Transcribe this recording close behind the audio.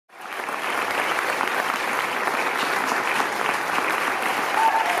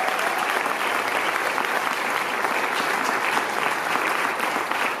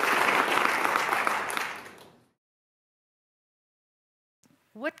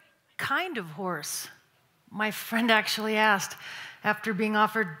kind of horse? My friend actually asked, after being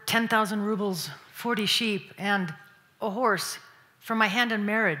offered 10,000 rubles, 40 sheep, and a horse for my hand in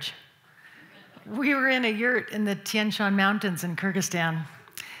marriage. We were in a yurt in the Tian Shan Mountains in Kyrgyzstan,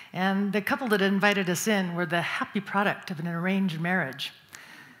 and the couple that invited us in were the happy product of an arranged marriage.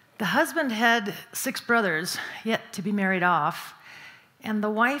 The husband had 6 brothers, yet to be married off, and the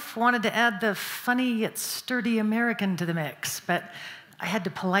wife wanted to add the funny yet sturdy American to the mix, but I had to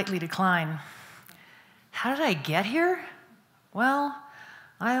politely decline. How did I get here? Well,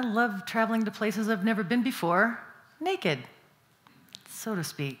 I love traveling to places I've never been before, naked, so to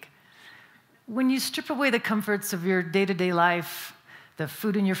speak. When you strip away the comforts of your day-to-day life, the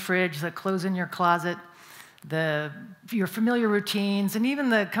food in your fridge, the clothes in your closet, your familiar routines, and even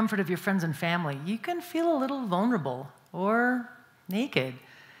the comfort of your friends and family, you can feel a little vulnerable or naked.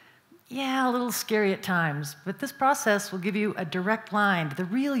 Yeah, a little scary at times, but this process will give you a direct line to the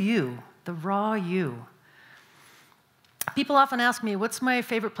real you, the raw you. People often ask me, what's my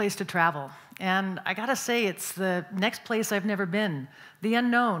favorite place to travel? And I gotta say, it's the next place I've never been, the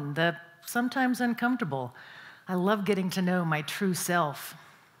unknown, the sometimes uncomfortable. I love getting to know my true self.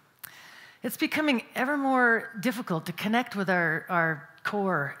 It's becoming ever more difficult to connect with our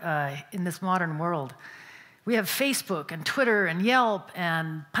core in this modern world. We have Facebook and Twitter and Yelp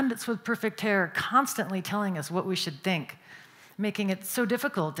and pundits with perfect hair constantly telling us what we should think, making it so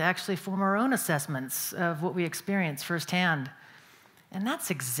difficult to actually form our own assessments of what we experience firsthand. And that's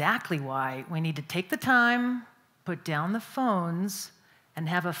exactly why we need to take the time, put down the phones, and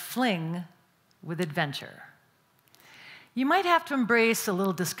have a fling with adventure. You might have to embrace a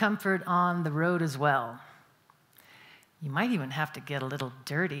little discomfort on the road as well. You might even have to get a little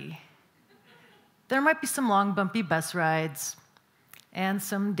dirty. There might be some long, bumpy bus rides, and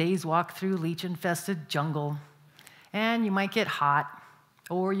some days walk through leech-infested jungle. And you might get hot,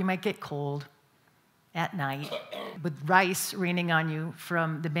 or you might get cold at night, with rice raining on you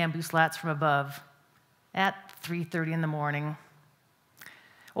from the bamboo slats from above at 3:30 in the morning.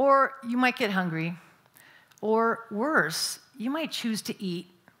 Or you might get hungry, or worse, you might choose to eat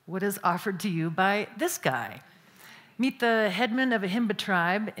what is offered to you by this guy. Meet the headman of a Himba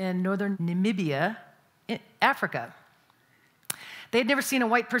tribe in northern Namibia, in Africa. They had never seen a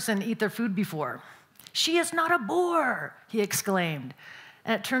white person eat their food before. "She is not a boar," he exclaimed.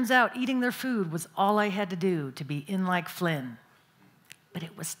 And it turns out eating their food was all I had to do to be in like Flynn. But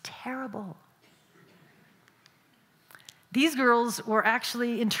it was terrible. These girls were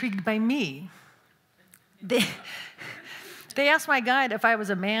actually intrigued by me. They asked my guide if I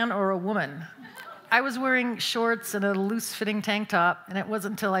was a man or a woman. I was wearing shorts and a loose-fitting tank top, and it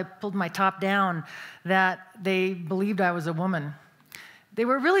wasn't until I pulled my top down that they believed I was a woman. They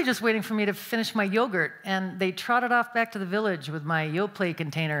were really just waiting for me to finish my yogurt, and they trotted off back to the village with my Yoplait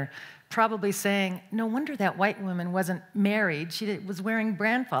container, probably saying, "No wonder that white woman wasn't married. She was wearing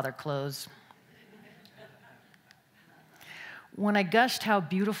grandfather clothes." When I gushed how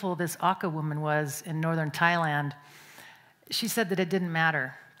beautiful this Aka woman was in northern Thailand, she said that it didn't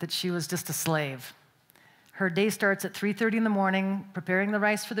matter, that she was just a slave. Her day starts at 3:30 in the morning, preparing the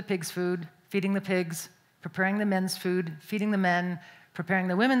rice for the pigs' food, feeding the pigs, preparing the men's food, feeding the men, preparing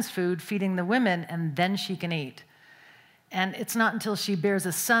the women's food, feeding the women, and then she can eat. And it's not until she bears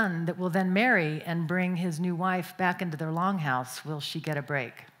a son that will then marry and bring his new wife back into their longhouse will she get a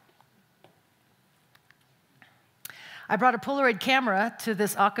break. I brought a Polaroid camera to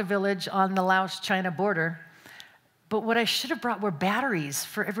this Aka village on the Laos-China border, but what I should have brought were batteries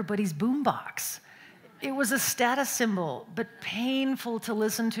for everybody's boombox. It was a status symbol, but painful to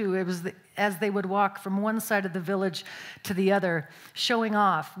listen to. It was as they would walk from one side of the village to the other, showing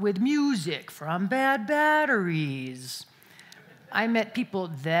off with music from bad batteries. I met people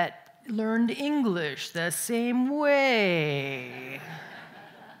that learned English the same way.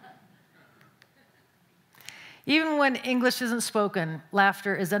 Even when English isn't spoken,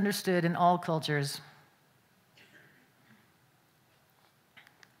 laughter is understood in all cultures.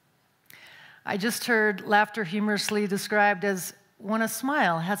 I just heard laughter humorously described as when a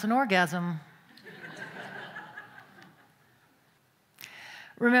smile has an orgasm.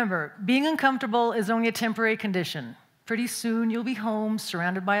 Remember, being uncomfortable is only a temporary condition. Pretty soon you'll be home,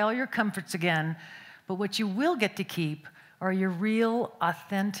 surrounded by all your comforts again, but what you will get to keep are your real,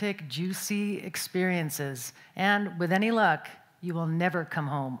 authentic, juicy experiences. And with any luck, you will never come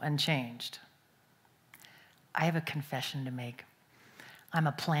home unchanged. I have a confession to make. I'm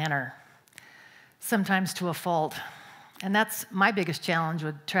a planner, sometimes to a fault. And that's my biggest challenge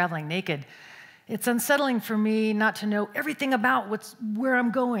with traveling naked. It's unsettling for me not to know everything about where I'm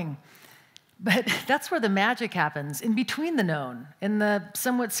going. But that's where the magic happens, in between the known, in the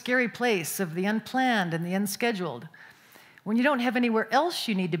somewhat scary place of the unplanned and the unscheduled. When you don't have anywhere else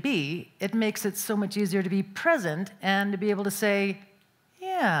you need to be, it makes it so much easier to be present and to be able to say,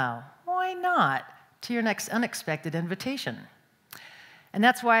 yeah, why not, to your next unexpected invitation. And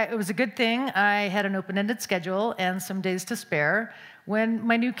that's why it was a good thing I had an open-ended schedule and some days to spare when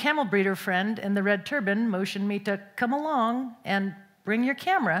my new camel breeder friend in the red turban motioned me to come along and bring your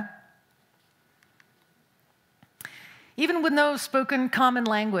camera. Even with no spoken common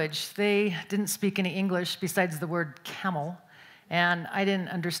language, they didn't speak any English besides the word camel, and I didn't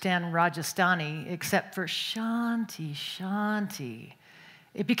understand Rajasthani except for Shanti, Shanti.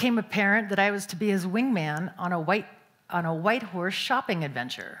 It became apparent that I was to be his wingman on a white horse shopping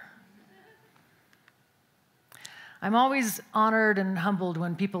adventure. I'm always honored and humbled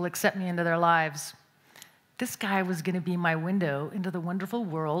when people accept me into their lives. This guy was going to be my window into the wonderful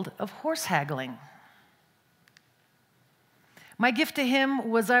world of horse haggling. My gift to him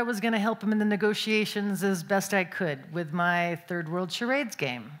was I was going to help him in the negotiations as best I could with my third world charades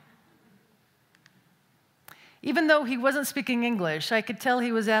game. Even though he wasn't speaking English, I could tell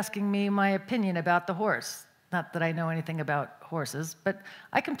he was asking me my opinion about the horse. Not that I know anything about horses, but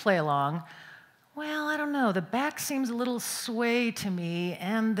I can play along. Well, I don't know, the back seems a little sway to me,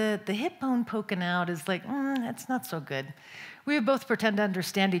 and the hip bone poking out is like, that's not so good. We would both pretend to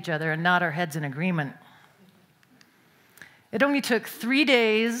understand each other and nod our heads in agreement. It only took 3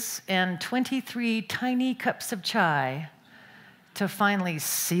 days and 23 tiny cups of chai to finally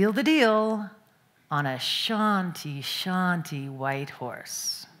seal the deal on a Shanti, Shanti white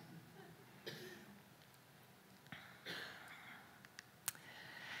horse.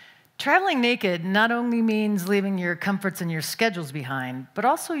 Traveling naked not only means leaving your comforts and your schedules behind, but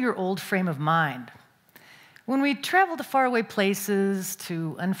also your old frame of mind. When we travel to faraway places,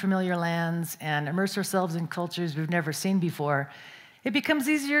 to unfamiliar lands, and immerse ourselves in cultures we've never seen before, it becomes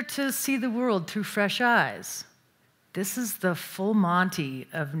easier to see the world through fresh eyes. This is the full Monty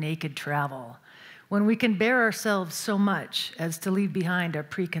of naked travel, when we can bear ourselves so much as to leave behind our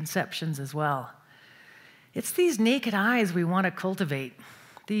preconceptions as well. It's these naked eyes we want to cultivate,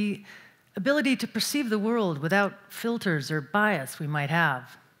 the ability to perceive the world without filters or bias we might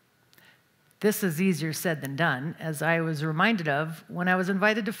have. This is easier said than done, as I was reminded of when I was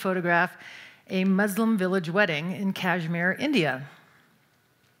invited to photograph a Muslim village wedding in Kashmir, India.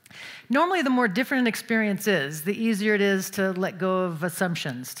 Normally, the more different an experience is, the easier it is to let go of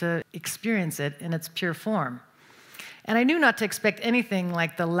assumptions, to experience it in its pure form. And I knew not to expect anything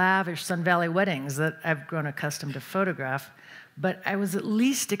like the lavish Sun Valley weddings that I've grown accustomed to photograph, but I was at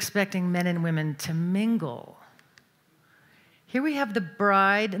least expecting men and women to mingle. Here we have the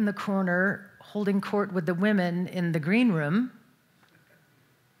bride in the corner holding court with the women in the green room,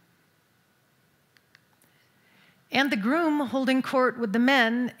 and the groom holding court with the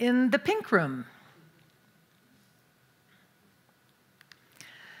men in the pink room.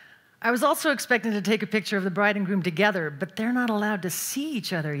 I was also expecting to take a picture of the bride and groom together, but they're not allowed to see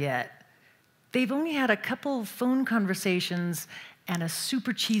each other yet. They've only had a couple phone conversations and a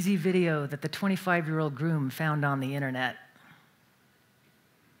super cheesy video that the 25-year-old groom found on the internet.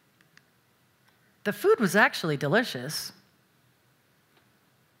 The food was actually delicious,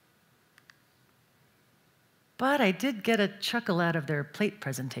 but I did get a chuckle out of their plate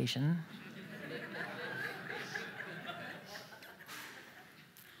presentation.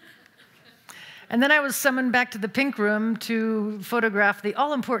 And then I was summoned back to the pink room to photograph the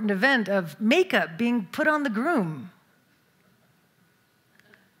all-important event of makeup being put on the groom.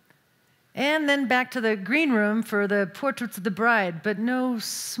 And then back to the green room for the portraits of the bride, but no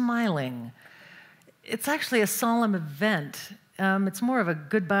smiling. It's actually a solemn event. It's more of a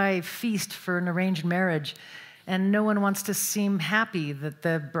goodbye feast for an arranged marriage, and no one wants to seem happy that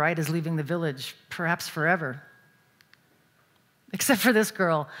the bride is leaving the village, perhaps forever. Except for this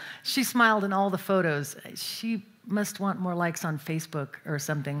girl. She smiled in all the photos. She must want more likes on Facebook or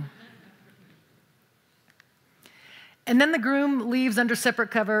something. And then the groom leaves under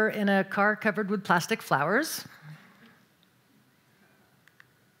separate cover in a car covered with plastic flowers.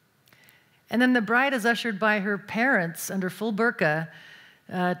 And then the bride is ushered by her parents under full burqa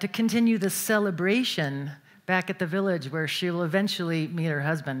to continue the celebration back at the village where she'll eventually meet her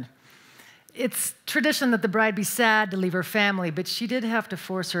husband. It's tradition that the bride be sad to leave her family, but she did have to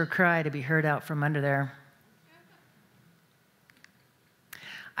force her cry to be heard out from under there.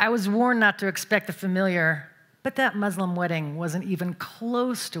 I was warned not to expect the familiar, but that Muslim wedding wasn't even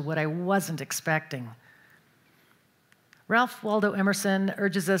close to what I wasn't expecting. Ralph Waldo Emerson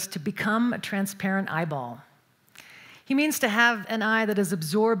urges us to become a transparent eyeball. He means to have an eye that is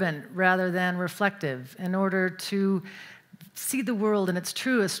absorbent rather than reflective in order to see the world in its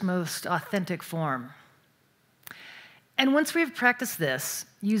truest, most authentic form. And once we've practiced this,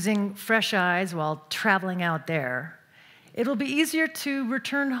 using fresh eyes while traveling out there, it'll be easier to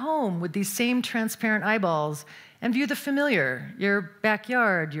return home with these same transparent eyeballs and view the familiar, your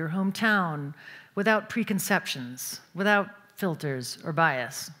backyard, your hometown, without preconceptions, without filters or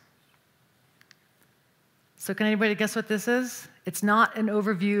bias. So can anybody guess what this is? It's not an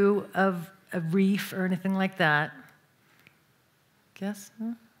overview of a reef or anything like that. Guess?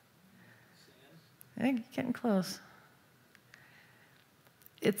 I think you're getting close.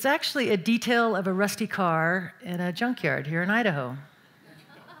 It's actually a detail of a rusty car in a junkyard here in Idaho.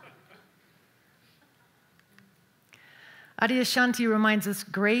 Adyashanti reminds us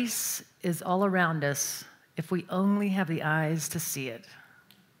grace is all around us if we only have the eyes to see it.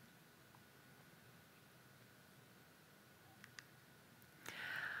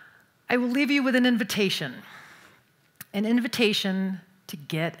 I will leave you with an invitation to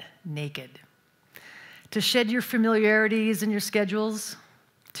get naked, to shed your familiarities and your schedules,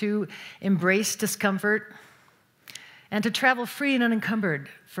 to embrace discomfort, and to travel free and unencumbered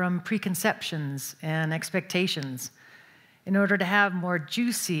from preconceptions and expectations in order to have more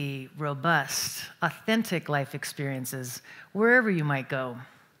juicy, robust, authentic life experiences wherever you might go.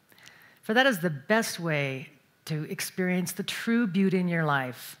 For that is the best way to experience the true beauty in your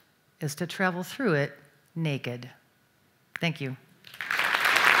life, is to travel through it naked. Thank you.